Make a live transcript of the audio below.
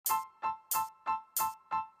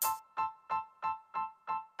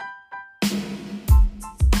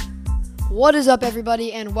What is up,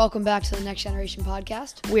 everybody, and welcome back to the Next Generation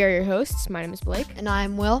Podcast. We are your hosts. My name is Blake. And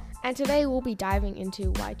I'm Will. And today we'll be diving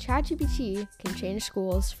into why ChatGPT can change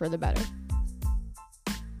schools for the better.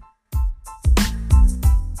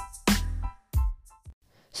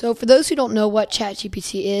 So for those who don't know what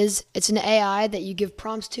ChatGPT is, it's an AI that you give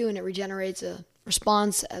prompts to and it regenerates a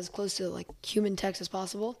response as close to like human text as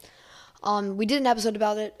possible. We did an episode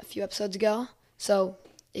about it a few episodes ago, so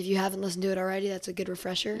if you haven't listened to it already, that's a good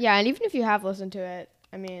refresher. Yeah, and even if you have listened to it,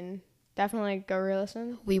 I mean, definitely go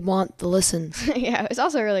re-listen. We want the listens. Yeah, it's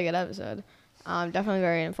also a really good episode. Definitely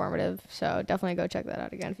very informative, so definitely go check that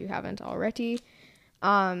out again if you haven't already.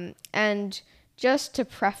 And just to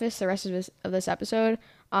preface the rest of this episode,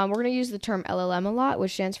 we're going to use the term LLM a lot,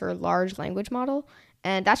 which stands for Large Language Model,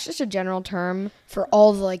 and that's just a general term for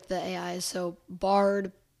all the AIs, so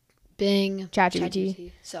Bard, Bing,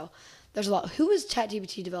 ChatGPT. So there's a lot. Who was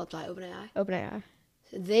ChatGPT developed by? OpenAI.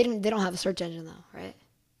 They don't have a search engine though, right?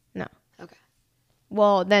 No. Okay.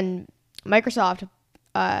 Well, then Microsoft,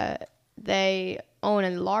 they own a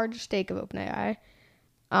large stake of OpenAI,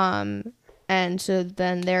 and so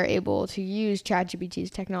then they're able to use ChatGPT's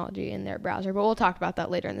technology in their browser. But we'll talk about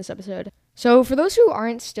that later in this episode. So for those who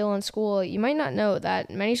aren't still in school, you might not know that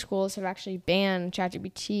many schools have actually banned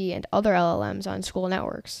ChatGPT and other LLMs on school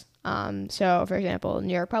networks. So, for example,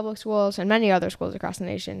 New York public schools and many other schools across the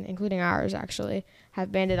nation, including ours actually,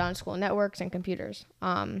 have banned it on school networks and computers.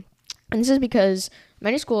 And this is because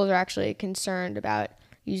many schools are actually concerned about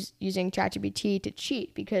using ChatGPT to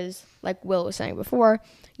cheat because, like Will was saying before,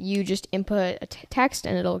 you just input a text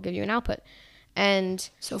and it'll give you an output. And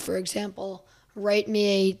so, for example, write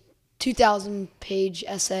me a 2,000-page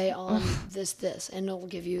essay on this, and it'll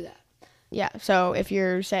give you that. Yeah, so if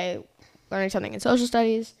you're, say, learning something in social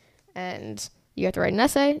studies, and you have to write an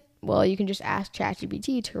essay, well, you can just ask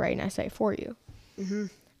ChatGPT to write an essay for you. Mm-hmm.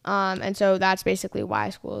 And so that's basically why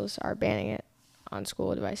schools are banning it on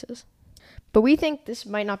school devices. But we think this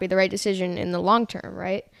might not be the right decision in the long term,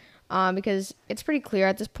 right? Because it's pretty clear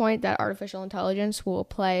at this point that artificial intelligence will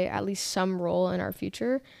play at least some role in our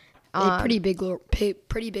future. A pretty big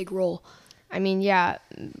role. I mean, yeah,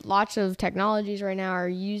 lots of technologies right now are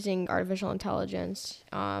using artificial intelligence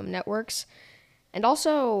networks. And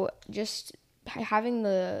also just having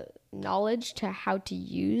the knowledge to how to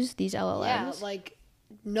use these LLMs. Yeah, like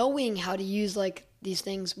knowing how to use these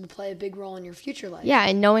things will play a big role in your future life. Yeah,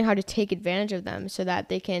 and knowing how to take advantage of them so that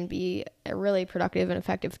they can be a really productive and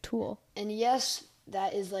effective tool. And yes,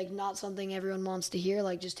 that is not something everyone wants to hear,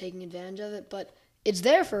 just taking advantage of it, but it's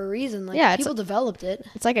there for a reason. People developed it.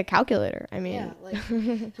 It's like a calculator. I mean,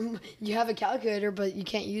 yeah, you have a calculator, but you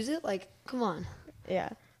can't use it. Come on. Yeah.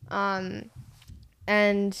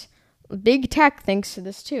 And big tech thinks to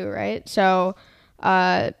this too, right? So,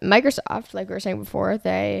 Microsoft, like we were saying before,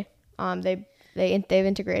 they've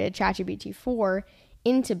integrated ChatGPT 4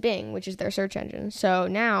 into Bing, which is their search engine. So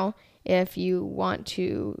now, if you want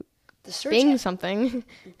to Bing something,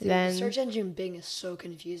 then the search engine Bing is so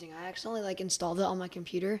confusing. I accidentally installed it on my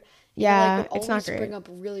computer. Yeah, it it's not great. Bring up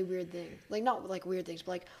really weird things, not weird things,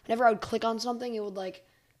 but whenever I would click on something, it would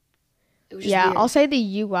it was just weird. I'll say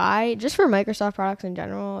the UI just for Microsoft products in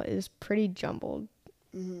general is pretty jumbled.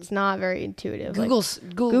 Mm-hmm. It's not very intuitive.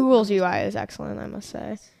 Google's UI is excellent, I must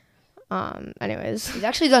say. Anyways, we've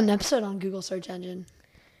actually done an episode on Google search engine.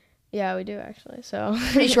 Yeah, we do actually. So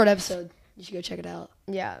pretty short episode. You should go check it out.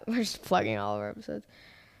 Yeah, we're just plugging all of our episodes.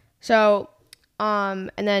 So, and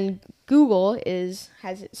then Google has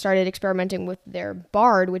started experimenting with their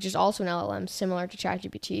Bard, which is also an LLM similar to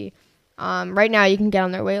ChatGPT. Right now, you can get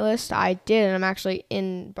on their waitlist. I did, and I'm actually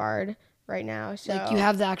in Bard right now. So you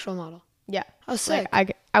have the actual model. Yeah. Oh, sick.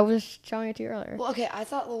 I was showing it to you earlier. Well, okay. I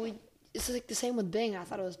thought it's the same with Bing. I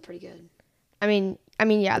thought it was pretty good. I mean,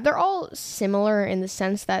 yeah, they're all similar in the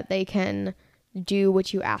sense that they can do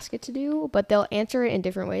what you ask it to do, but they'll answer it in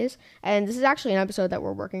different ways. And this is actually an episode that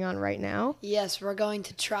we're working on right now. Yes, we're going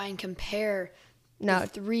to try and compare.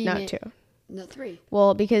 Three. No, three.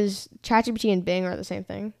 Well, because ChatGPT and Bing are the same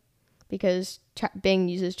thing, because Bing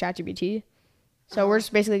uses ChatGPT. So we're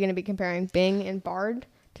just basically going to be comparing Bing and Bard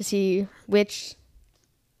to see which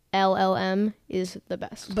LLM is the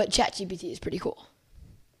best. But ChatGPT is pretty cool.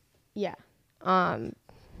 Yeah.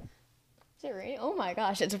 Is it raining? Oh my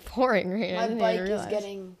gosh, it's pouring rain. My bike is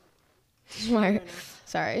getting...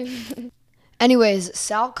 Sorry. Anyways,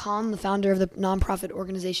 Sal Khan, the founder of the nonprofit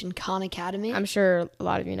organization Khan Academy. I'm sure a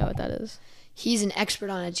lot of you know what that is. He's an expert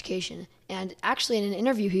on education. And actually in an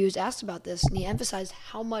interview, he was asked about this, and he emphasized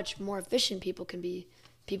how much more efficient people can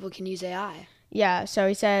use AI. Yeah, so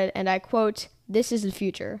he said, and I quote, "This is the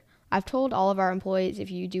future. I've told all of our employees, if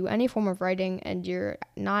you do any form of writing and you're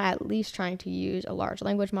not at least trying to use a large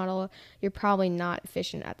language model, you're probably not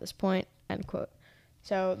efficient at this point, end quote.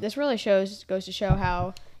 So this really goes to show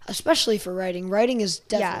how, especially for writing. Writing is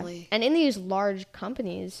definitely... Yeah, and in these large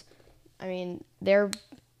companies, I mean, the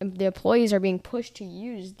employees are being pushed to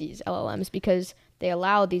use these LLMs because they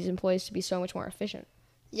allow these employees to be so much more efficient.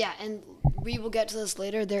 Yeah, and we will get to this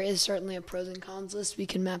later. There is certainly a pros and cons list we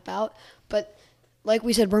can map out. But like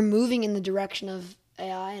we said, we're moving in the direction of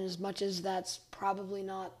AI, and as much as that's probably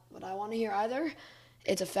not what I want to hear either,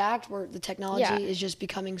 it's a fact where the technology is just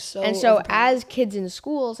becoming so... And so as kids in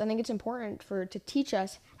schools, I think it's important to teach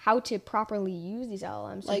us how to properly use these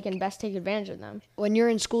LLMs so we can best take advantage of them. When you're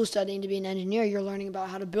in school studying to be an engineer, you're learning about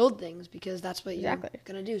how to build things because that's what you're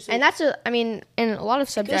going to do. So and in a lot of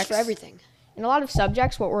subjects... It goes for everything. In a lot of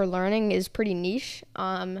subjects, what we're learning is pretty niche.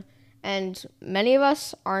 And many of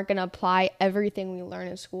us aren't going to apply everything we learn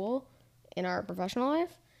in school in our professional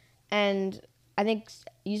life. And I think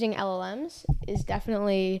using LLMs is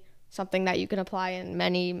definitely something that you can apply in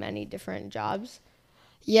many, many different jobs.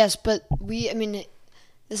 Yes, but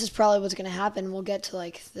this is probably what's going to happen. We'll get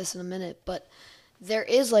to this in a minute, but there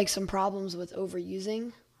is some problems with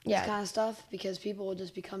overusing this kind of stuff because people will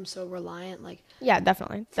just become so reliant. Yeah,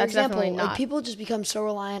 definitely. For example, definitely not. People just become so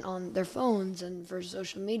reliant on their phones and for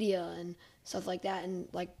social media and stuff like that, and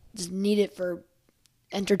just need it for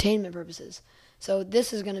entertainment purposes. So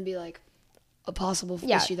this is going to be a possible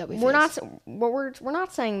issue that we face. We're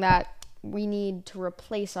not saying that we need to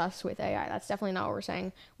replace us with AI. That's definitely not what we're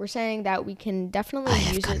saying. We're saying that we can definitely use it.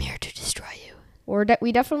 I have come here to destroy you.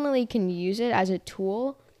 We definitely can use it as a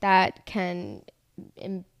tool that can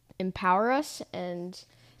empower us and...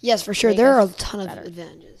 Yes, for sure. There are a ton of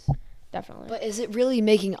advantages. Definitely. But is it really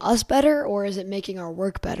making us better or is it making our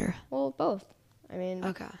work better? Well, both. I mean...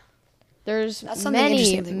 Okay. There's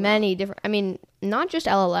many different... not just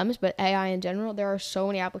LLMs, but AI in general. There are so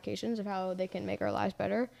many applications of how they can make our lives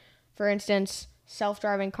better. For instance,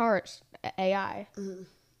 self-driving cars, AI. Mm-hmm.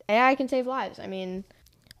 AI can save lives.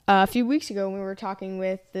 A few weeks ago when we were talking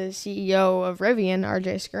with the CEO of Rivian,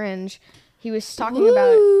 RJ Scaringe, he was talking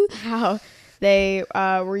about how they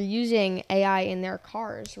were using AI in their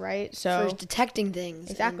cars, right? So for detecting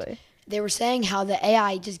things. Exactly. And they were saying how the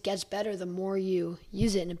AI just gets better the more you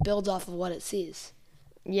use it, and it builds off of what it sees.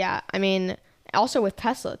 Yeah, also with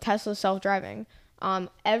Tesla self-driving.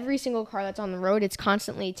 Every single car that's on the road, it's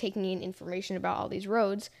constantly taking in information about all these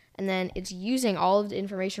roads, and then it's using all of the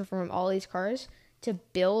information from all these cars to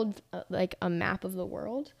build a map of the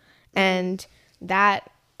world, and that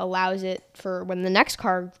allows it for when the next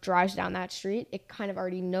car drives down that street, it kind of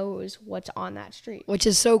already knows what's on that street. Which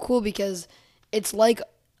is so cool because it's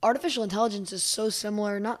artificial intelligence is so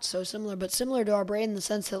similar, not so similar, but similar to our brain in the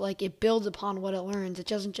sense that it builds upon what it learns. It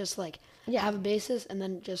doesn't just have a basis and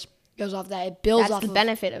then just goes off that. It builds off. That's the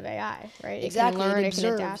benefit of AI, right? Exactly. It can learn, it can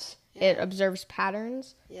adapt. Yeah. It observes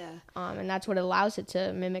patterns. Yeah. And that's what allows it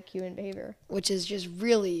to mimic human behavior. Which is just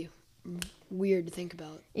really weird to think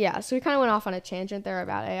about. Yeah, so we kind of went off on a tangent there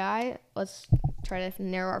about AI. Let's try to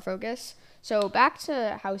narrow our focus. So back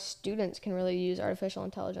to how students can really use artificial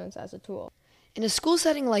intelligence as a tool. In a school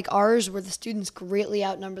setting like ours where the students greatly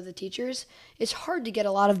outnumber the teachers, it's hard to get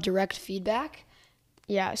a lot of direct feedback.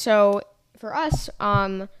 Yeah, so for us,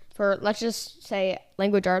 for let's just say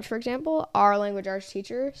language arts, for example, our language arts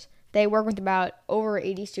teachers, they work with about over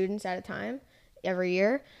 80 students at a time every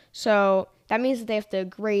year. So that means that they have to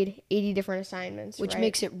grade 80 different assignments, which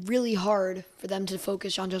makes it really hard for them to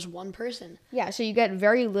focus on just one person. Yeah, so you get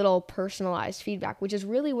very little personalized feedback, which is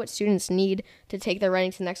really what students need to take their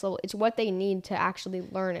writing to the next level. It's what they need to actually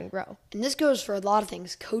learn and grow. And this goes for a lot of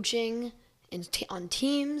things, coaching and on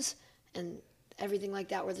teams and everything like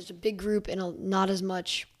that, where there's a big group and not as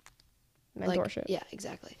much mentorship. Yeah,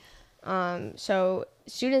 exactly. So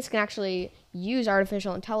students can actually use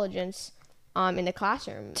artificial intelligence in the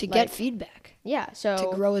classroom to get feedback. Yeah, so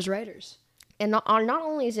to grow as writers. And not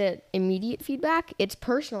only is it immediate feedback, it's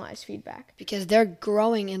personalized feedback because they're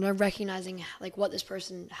growing and they're recognizing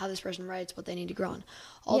how this person writes, what they need to grow on.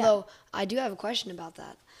 Although I do have a question about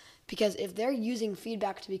that, because if they're using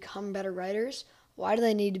feedback to become better writers, why do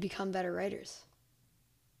they need to become better writers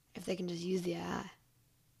if they can just use the AI?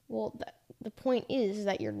 Well, the point is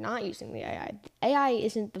that you're not using the AI. AI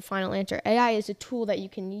isn't the final answer. AI is a tool that you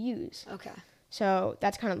can use. Okay. So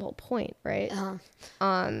that's kind of the whole point, right?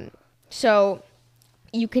 Uh-huh. So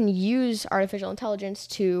you can use artificial intelligence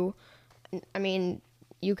to,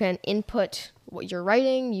 you can input what you're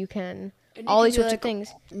writing. You can all these sorts of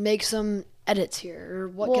things. Make some edits here, or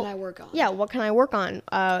what can I work on? Yeah, what can I work on?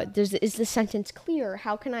 Is the sentence clear?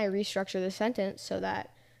 How can I restructure the sentence so that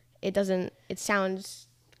it sounds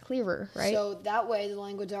clearer, right? So that way the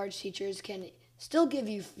language arts teachers can still give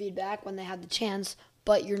you feedback when they have the chance,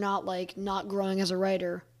 but you're not like not growing as a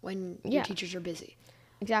writer when your teachers are busy.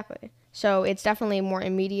 Exactly. So it's definitely more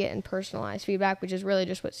immediate and personalized feedback, which is really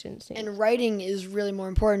just what students need. And writing is really more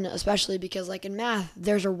important, especially because like in math,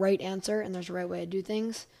 there's a right answer and there's a right way to do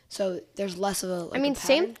things. So there's less of a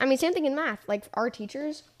same thing in math. Like our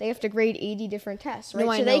teachers, they have to grade 80 different tests, right?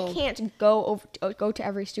 No, I so know. they can't go to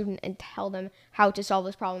every student and tell them how to solve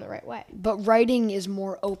this problem the right way. But writing is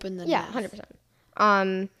more open than math.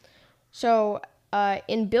 100%. So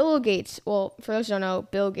in Bill Gates, well, for those who don't know,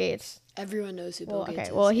 Bill Gates. Everyone knows who Bill Gates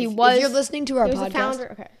is. Well, if you're listening to our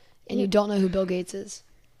podcast and you don't know who Bill Gates is,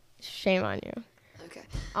 shame on you.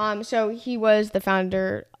 Okay. So he was the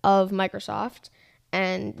founder of Microsoft,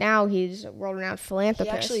 and now he's a world-renowned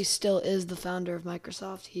philanthropist. He actually still is the founder of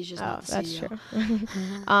Microsoft. He's just not the CEO.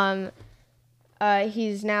 That's true.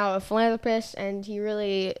 He's now a philanthropist, and he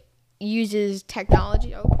really uses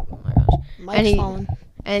technology. Oh my gosh. Mike's falling.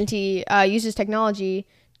 And he uses technology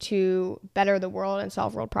to better the world and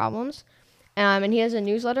solve world problems. And he has a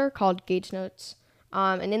newsletter called Gates Notes.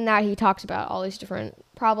 And in that, he talks about all these different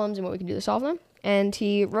problems and what we can do to solve them. And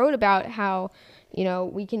he wrote about how,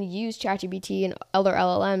 we can use ChatGPT and other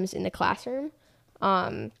LLMs in the classroom.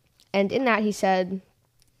 And in that, he said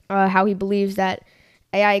how he believes that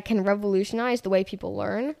AI can revolutionize the way people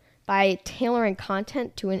learn by tailoring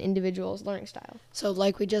content to an individual's learning style. So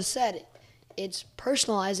like we just said, it's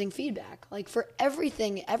personalizing feedback. Like for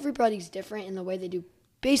everything, everybody's different in the way they do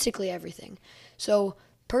basically everything. So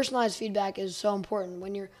personalized feedback is so important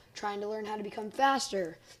when you're trying to learn how to become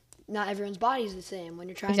faster. Not everyone's body is the same. When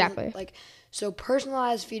you're trying to so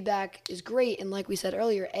personalized feedback is great. And like we said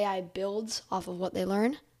earlier, AI builds off of what they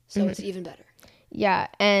learn. So it's even better. Yeah,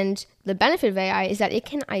 and the benefit of AI is that it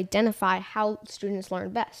can identify how students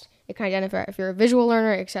learn best. It can identify if you're a visual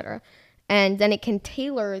learner, etc. And then it can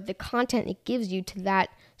tailor the content it gives you to that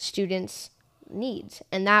student's needs.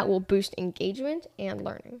 And that will boost engagement and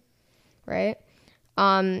learning, right?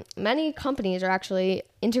 Many companies are actually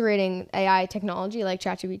integrating AI technology like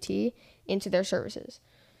ChatGPT into their services.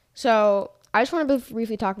 So I just want to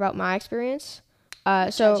briefly talk about my experience.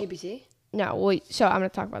 ChatGPT? No, so I'm going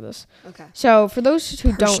to talk about this. Okay. So for those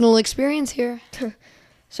who Personal experience here.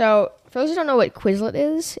 So for those who don't know what Quizlet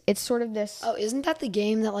is, it's sort of this. Oh, isn't that the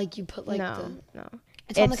game that like you put like No.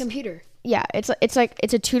 It's on the computer. Yeah, it's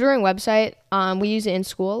a tutoring website. We use it in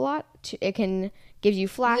school a lot. It can give you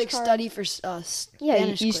flashcards. Like study for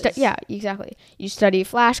Spanish quiz. Exactly. You study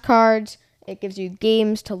flashcards. It gives you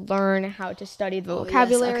games to learn how to study the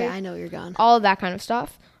vocabulary. Yes. Okay, I know you're gone. All of that kind of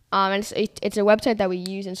stuff. And it's a website that we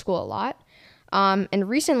use in school a lot. And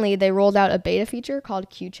recently they rolled out a beta feature called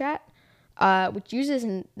QChat, which uses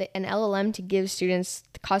an LLM to give students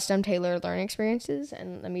custom tailored learning experiences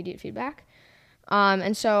and immediate feedback.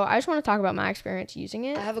 And so I just want to talk about my experience using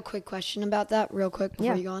it. I have a quick question about that real quick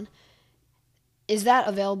before you go on. Is that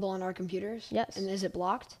available on our computers? Yes. And is it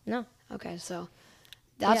blocked? No. Okay, so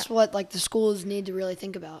that's what like the schools need to really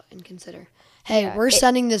think about and consider. Hey, we are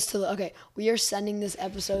sending this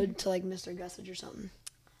episode to like Mr. Gussage or something.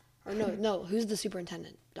 Or no, who's the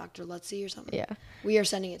superintendent? Dr. Lutzy or something? Yeah. We are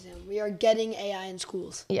sending it to him. We are getting AI in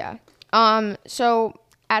schools. Yeah. So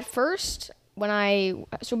at first,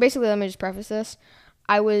 basically let me just preface this.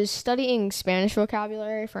 I was studying Spanish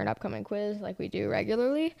vocabulary for an upcoming quiz like we do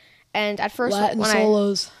regularly. And at first,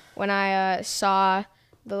 when I saw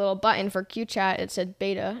the little button for QChat, it said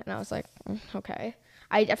beta, and I was like, okay.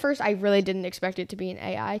 At first, I really didn't expect it to be an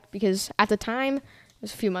AI because at the time, it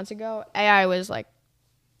was a few months ago, AI was like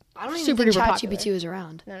I don't even think ChatGPT was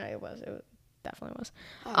around. No, it was. It definitely was.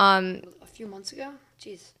 Oh, a few months ago?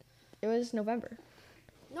 Jeez. It was November.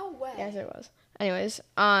 No way. Yes, it was. Anyways,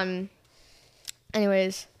 oh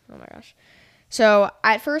my gosh. So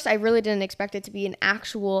at first, I really didn't expect it to be an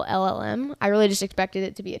actual LLM. I really just expected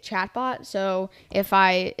it to be a chatbot. So if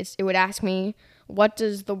it would ask me, what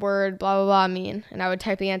does the word blah, blah, blah mean? And I would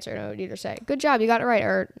type the answer, and it would either say, good job, you got it right,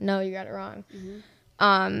 or no, you got it wrong.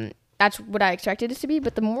 Mm-hmm. That's what I expected it to be.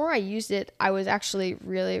 But the more I used it, I was actually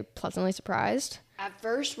really pleasantly surprised. At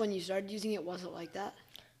first, when you started using it, was it like that?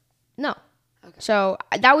 No. Okay. So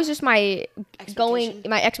that was just my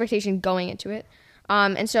expectation going into it.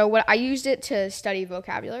 And so what I used it to study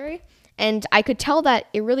vocabulary, and I could tell that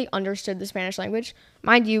it really understood the Spanish language.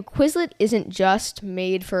 Mind you, Quizlet isn't just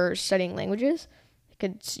made for studying languages. It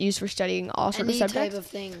could use for studying all sorts of subjects. Any type of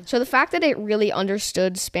thing. So the fact that it really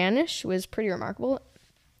understood Spanish was pretty remarkable.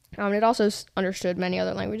 It also understood many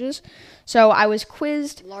other languages. So I was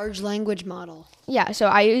quizzed. Large language model. Yeah, so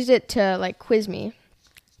I used it to like quiz me.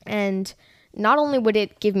 And not only would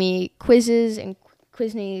it give me quizzes and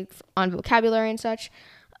quiz me on vocabulary and such,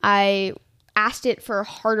 I asked it for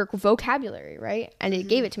harder vocabulary, right? And it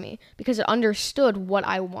gave it to me because it understood what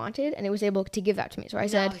I wanted and it was able to give that to me. So I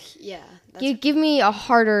said, give me a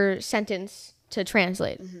harder sentence to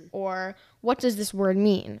translate, or what does this word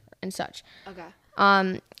mean and such.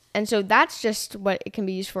 Okay. And so that's just what it can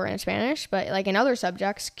be used for in Spanish. But like in other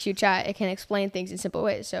subjects, QChat, it can explain things in simple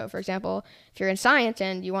ways. So for example, if you're in science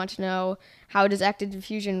and you want to know how does active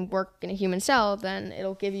diffusion work in a human cell, then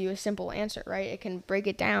it'll give you a simple answer, right? It can break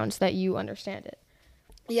it down so that you understand it.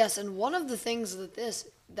 Yes, and one of the things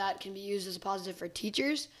that can be used as a positive for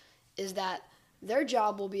teachers is that their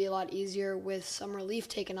job will be a lot easier with some relief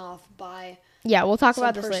taken off by we'll talk some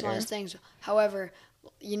about this later. personalized things. However,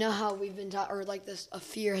 you know how we've been taught, or like this, a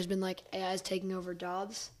fear has been like AI is taking over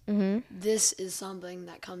jobs. This is something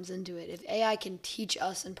that comes into it. If AI can teach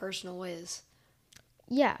us in personal ways.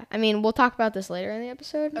 Yeah, I mean, we'll talk about this later in the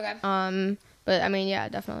episode. Okay. But I mean, yeah,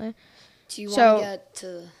 definitely. Do you want to get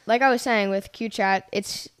to... Like I was saying with QChat,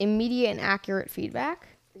 it's immediate and accurate feedback,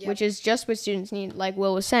 which is just what students need. Like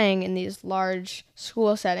Will was saying, in these large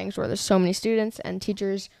school settings where there's so many students and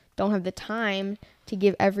teachers don't have the time to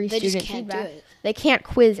give every student feedback. They can't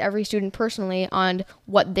quiz every student personally on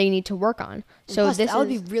what they need to work on. So plus, that would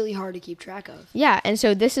be really hard to keep track of. Yeah, and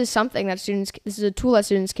so this is something that this is a tool that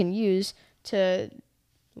students can use to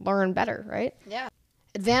learn better, right? Yeah.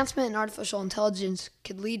 Advancement in artificial intelligence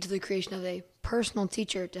could lead to the creation of a personal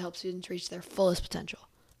teacher to help students reach their fullest potential.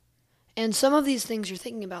 And some of these things you're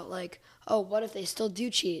thinking about, like, oh, what if they still do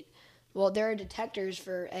cheat? Well, there are detectors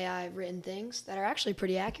for AI written things that are actually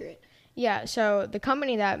pretty accurate. Yeah, so the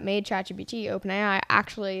company that made ChatGPT, OpenAI,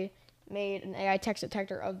 actually made an AI text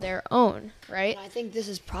detector of their own, right? And I think this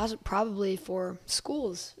is probably for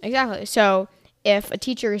schools. Exactly. So if a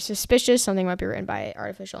teacher is suspicious something might be written by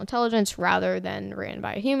artificial intelligence rather than written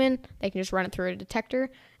by a human, they can just run it through a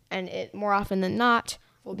detector, and it more often than not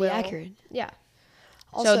will be accurate. Yeah.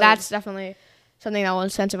 Also, so that's definitely something that will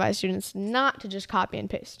incentivize students not to just copy and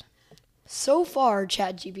paste. So far,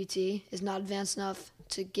 ChatGPT is not advanced enough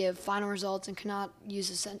to give final results and cannot use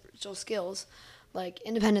essential skills like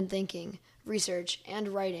independent thinking, research, and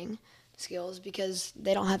writing skills because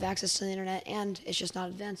they don't have access to the internet and it's just not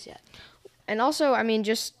advanced yet. And also, I mean,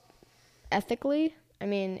 just ethically, I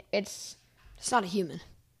mean, it's not a human.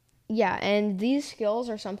 Yeah, and these skills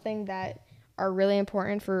are something that are really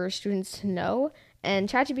important for students to know. And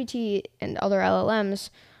ChatGPT and other LLMs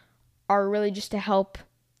are really just to help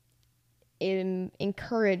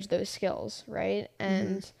encourage those skills, right?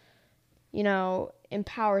 And, you know,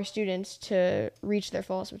 empower students to reach their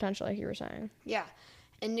fullest potential, like you were saying. Yeah.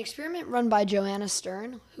 An experiment run by Joanna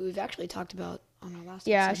Stern, who we've actually talked about on our last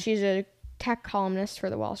episode. Yeah, she's a tech columnist for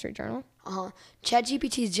the Wall Street Journal.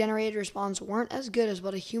 ChatGPT's generated responses weren't as good as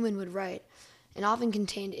what a human would write and often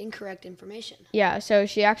contained incorrect information. Yeah, so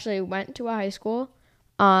she actually went to a high school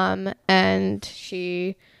and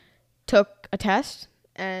she took a test,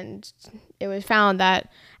 and it was found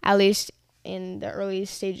that at least in the early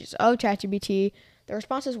stages of ChatGPT, the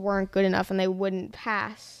responses weren't good enough and they wouldn't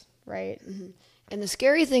pass, right? And the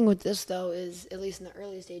scary thing with this, though, is, at least in the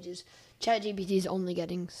early stages, ChatGPT is only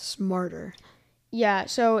getting smarter. Yeah,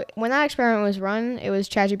 so when that experiment was run, it was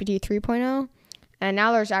ChatGPT 3.0, and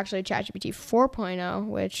now there's actually ChatGPT 4.0,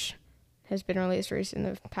 which has been released in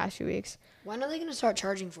the past few weeks. When are they going to start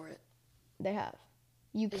charging for it? They have.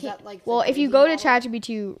 You is can't. That like well, if you go to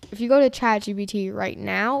ChatGPT right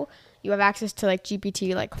now, you have access to like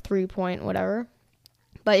GPT like 3 point whatever.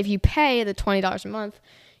 But if you pay the $20 a month,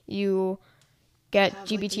 you get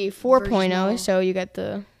GPT 4.0, so you get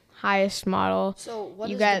the highest model. So what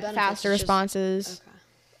you is get the benefits? faster responses.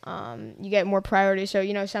 Okay. You get more priority. So,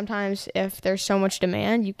 you know, sometimes if there's so much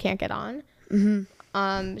demand, you can't get on.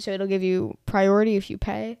 So it'll give you priority if you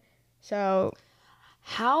pay. So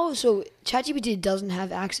ChatGPT doesn't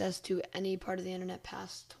have access to any part of the internet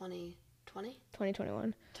past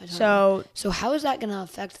 2021. So how is that going to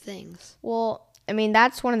affect things? Well, I mean,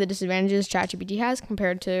 that's one of the disadvantages ChatGPT has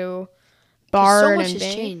compared to Bard so much and has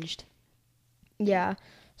Bing. Changed. Yeah.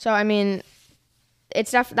 So, I mean,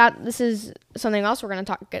 this is something else we're going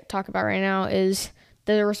to talk about right now is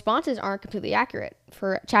the responses aren't completely accurate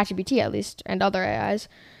for ChatGPT, at least, and other AIs,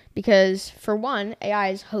 because for one,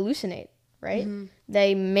 AIs hallucinate, right?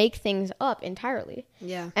 They make things up entirely.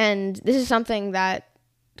 Yeah. And this is something that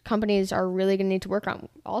companies are really going to need to work on.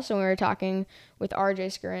 Also, when we were talking with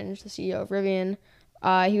RJ Scaringe, the CEO of Rivian,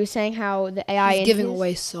 he was saying how the AI... He's giving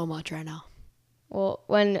away so much right now. Well,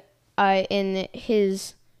 when in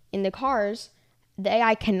the cars, the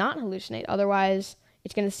AI cannot hallucinate. Otherwise,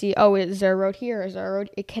 it's going to see, oh, is there a road here? Is there a road?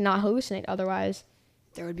 It cannot hallucinate. Otherwise,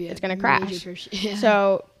 There would be it's going to crash. Yeah.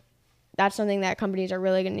 So that's something that companies are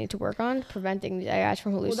really going to need to work on, preventing the AIs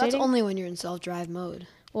from Well, hallucinating. that's only when you're in self-drive mode.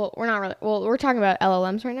 Well, we're not really. Well, we're talking about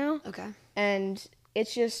LLMs right now. Okay. And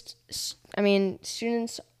it's just, I mean,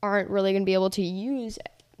 students aren't really going to be able to use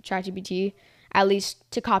ChatGPT, at least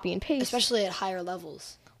to copy and paste. Especially at higher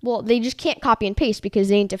levels. Well, they just can't copy and paste because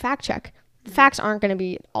they need to fact check. The facts aren't going to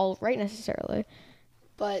be all right necessarily.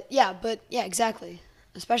 But yeah, exactly.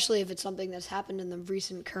 Especially if it's something that's happened in the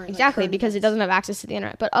recent current. Exactly, current because it events. doesn't have access to the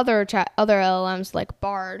internet. But other LLMs like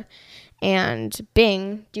Bard and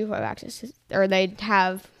Bing do have access to, or they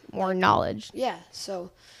have more knowledge. Yeah,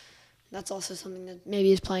 so that's also something that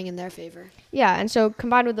maybe is playing in their favor. Yeah, and so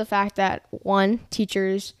combined with the fact that, one,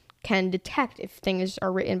 teachers can detect if things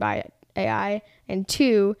are written by AI, and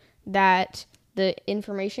two, that the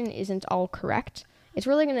information isn't all correct, it's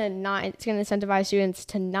really going to incentivize students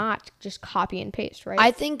to not just copy and paste, right?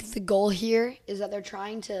 I think the goal here is that they're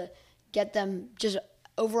trying to get them just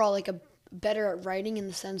overall like a better at writing, in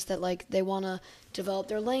the sense that like they want to develop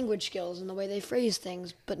their language skills and the way they phrase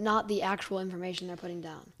things, but not the actual information they're putting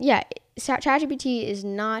down. Yeah, ChatGPT is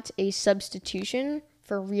not a substitution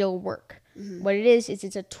for real work. Mm-hmm. What it is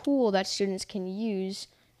it's a tool that students can use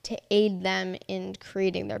to aid them in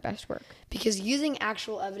creating their best work. Because using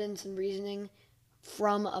actual evidence and reasoning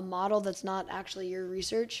from a model that's not actually your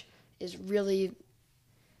research is really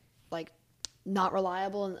like not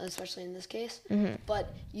reliable, and especially in this case. Mm-hmm.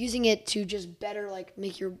 But using it to just better like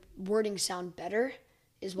make your wording sound better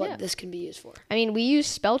is what this can be used for. I mean, we use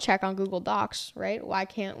spell check on Google Docs, right? Why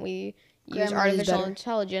can't we use artificial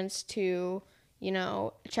intelligence to,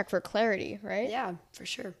 check for clarity, right? Yeah, for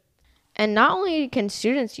sure. And not only can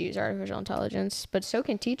students use artificial intelligence, but so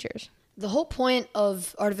can teachers. The whole point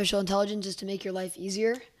of artificial intelligence is to make your life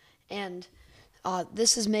easier, and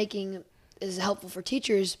this is helpful for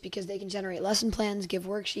teachers because they can generate lesson plans, give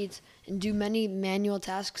worksheets, and do many manual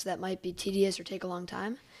tasks that might be tedious or take a long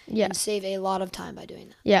time, and save a lot of time by doing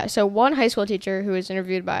that. Yeah, so one high school teacher who was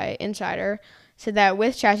interviewed by Insider said that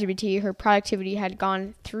with ChatGPT, her productivity had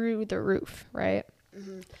gone through the roof, right?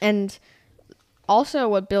 Mm-hmm. And also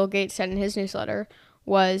what Bill Gates said in his newsletter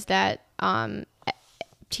was that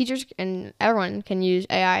teachers and everyone can use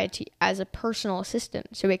AI as a personal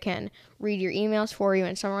assistant. So it can read your emails for you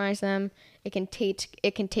and summarize them. It can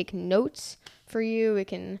take notes for you. It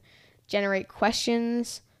can generate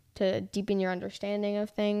questions to deepen your understanding of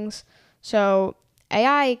things. So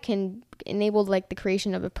AI can enable like the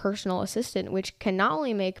creation of a personal assistant, which can not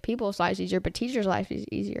only make people's lives easier, but teachers' lives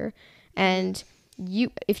easier. And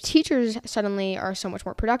if teachers suddenly are so much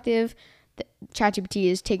more productive, ChatGPT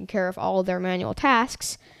is taking care of all of their manual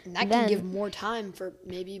tasks. And that can give more time for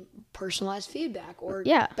maybe personalized feedback or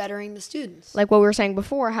bettering the students. Like what we were saying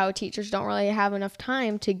before, how teachers don't really have enough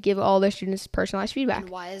time to give all their students personalized feedback. And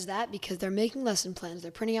why is that? Because they're making lesson plans,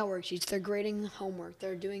 they're printing out worksheets, they're grading homework,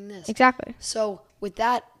 they're doing this. Exactly. So with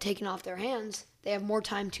that taken off their hands, they have more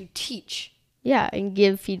time to teach. Yeah, and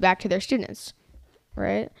give feedback to their students,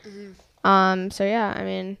 right? Mm-hmm. So yeah, I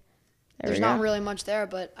mean, there's not really much there,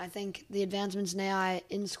 but I think the advancements in AI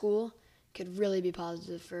in school could really be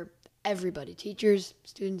positive for everybody, teachers,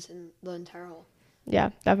 students, and the entire whole.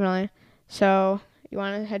 Yeah, definitely. So you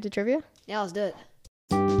want to head to trivia? Yeah, let's do it.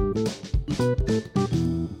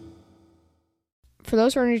 For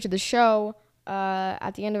those who are new to the show,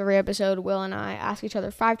 at the end of every episode, Will and I ask each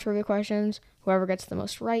other 5 trivia questions. Whoever gets the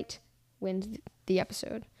most right wins the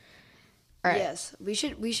episode. All right. Yes, we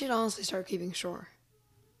should honestly start keeping score.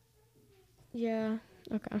 Yeah.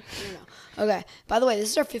 Okay. Okay. By the way, this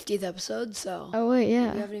is our 50th episode, so. Oh wait,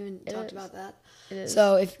 yeah. We haven't even talked about that. It is.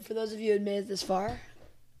 So, for those of you who had made it this far,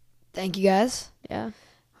 thank you guys. Yeah.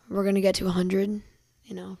 We're gonna get to 100.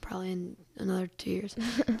 Probably in another 2 years.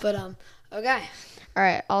 But okay. All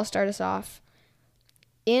right. I'll start us off.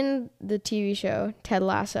 In the TV show Ted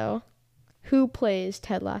Lasso, who plays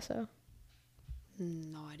Ted Lasso?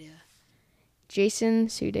 No idea. Jason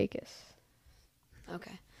Sudeikis.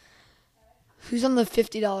 Okay. Who's on the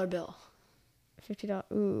 $50 bill? $50.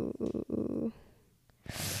 Ooh.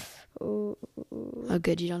 Oh,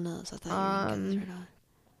 good. You don't know this. I thought you were going to get this right on.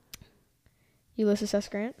 Ulysses S.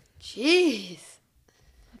 Grant. Jeez.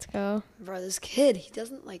 Let's go. Bro, this kid,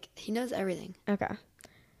 he knows everything. Okay.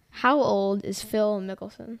 How old is Phil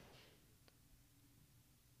Mickelson?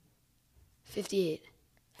 58.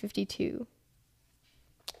 52.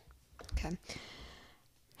 Okay.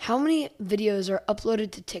 How many videos are uploaded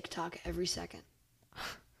to TikTok every second?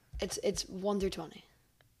 It's 1 through 20.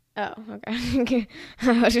 Oh, okay.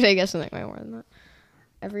 I was gonna guess something way more than that.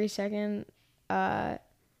 Every second,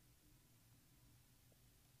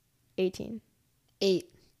 18. 8.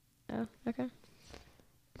 Oh, okay.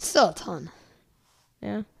 Still a ton.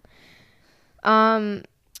 Yeah.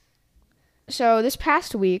 So this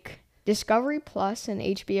past week, Discovery Plus and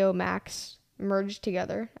HBO Max merged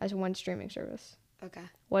together as one streaming service. Okay.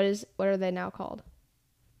 What are they now called?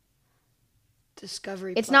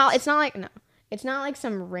 Discovery It's Plus. It's not like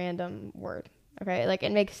some random word. Okay? Like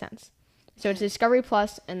it makes sense. So it's Discovery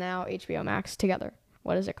Plus and now HBO Max together.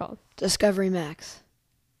 What is it called? Discovery Max.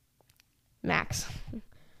 Max.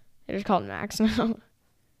 It is called Max now.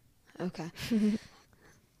 Okay.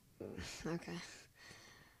 Okay.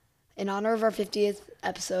 In honor of our 50th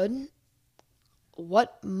episode,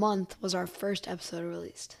 what month was our first episode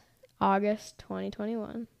released? August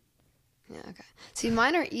 2021. Yeah, okay. See,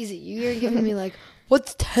 mine are easy. You're giving me like,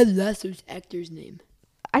 what's Ted Lasso's actor's name?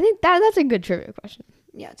 I think that's a good trivia question.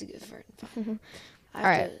 Yeah, it's a good for I have All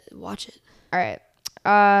right. to watch it. All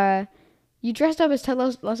right. You dressed up as Ted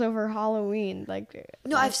Lasso for Halloween, like.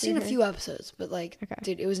 No, I've seen a few episodes, but like, Okay.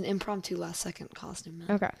 dude, it was an impromptu last second costume, man.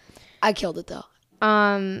 Okay. I killed it though.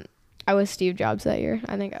 I was Steve Jobs that year.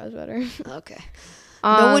 I think I was better. Okay.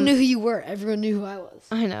 No one knew who you were. Everyone knew who I was.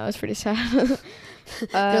 I know, it's pretty sad.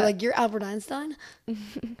 They're like, you're Albert Einstein?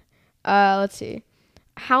 Let's see.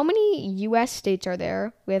 How many U.S. states are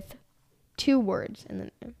there with 2 words in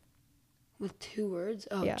the name? With 2 words?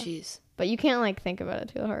 Oh, Yeah. jeez. But you can't like think about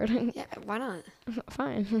it too hard. Yeah, why not?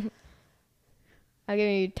 Fine. I'll give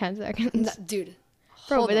you 10 seconds. No, dude.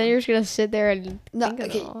 Bro, hold but then on. you're just gonna sit there and No, think of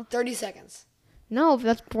okay, it all. 30 seconds. No, but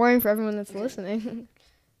that's boring for everyone that's listening.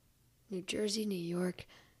 New Jersey, New York,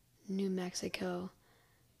 New Mexico,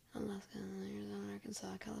 Alaska, Arizona,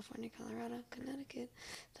 Arkansas, California, Colorado, Connecticut,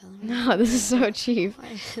 Delaware, No, this is so cheap.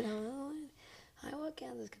 Iowa,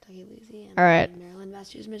 Kansas, Kentucky, Louisiana, All right. Maryland,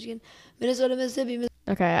 Massachusetts, Michigan, Minnesota, Mississippi.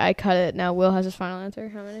 Okay, I cut it. Now Will has his final answer.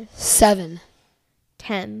 How many? 7.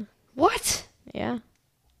 10. What? Yeah.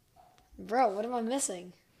 Bro, what am I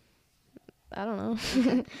missing? I don't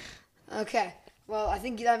know. Okay. Well, I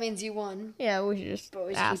think that means you won. Yeah, we should just But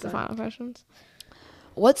we should ask keep the going. final questions.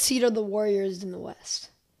 What seed are the Warriors in the West?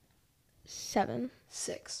 7.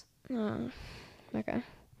 6. Okay.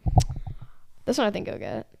 This one I think you'll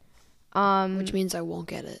get. Which means I won't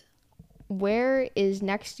get it. Where is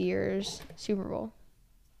next year's Super Bowl?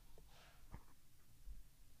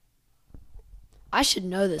 I should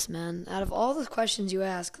know this, man. Out of all the questions you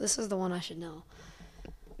ask, this is the one I should know.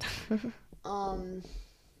 I'm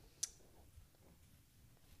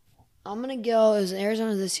gonna go. Is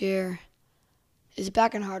Arizona this year? Is it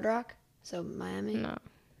back in Hard Rock? So Miami? No.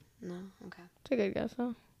 No. Okay. It's a good guess,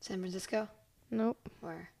 though. San Francisco? Nope.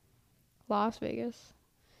 Where? Las Vegas.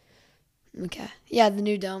 Okay. Yeah, the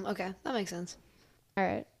new dome. Okay, that makes sense. All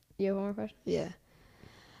right. You have one more question? Yeah.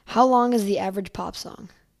 How long is the average pop song?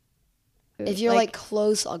 If you're like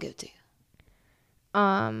close, I'll give it to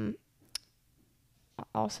you.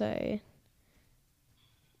 I'll say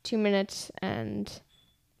 2 minutes and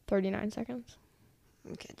 39 seconds.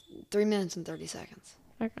 Okay, 3 minutes and 30 seconds.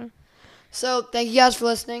 Okay. So thank you guys for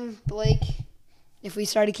listening. Blake, if we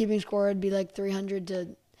started keeping score, it'd be like 300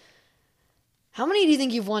 to... How many do you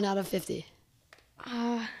think you've won out of 50?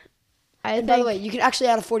 I And by the way, you can actually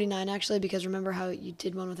add a 49, actually, because remember how you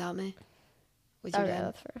did one without me? With your Okay, dad?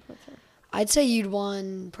 that's fair. That's fair. I'd say you'd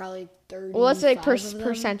won probably 30. Well, let's say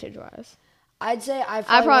percentage-wise. I'd say I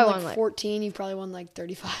probably probably won, won like- 14. You probably won like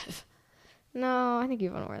 35. No, I think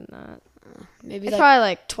you've won more than that. Maybe It's like probably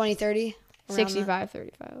like 20, 30. 65,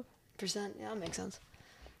 35. Percent. Yeah, that makes sense.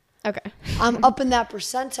 Okay. I'm up in that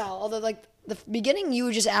percentile. Although, like, the beginning, you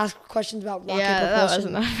would just ask questions about rocket Yeah, that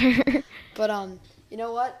propulsion. wasn't that fair. But, you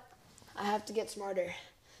know what? I have to get smarter.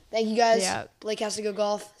 Thank you guys. Yeah. Blake has to go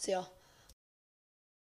golf. See y'all.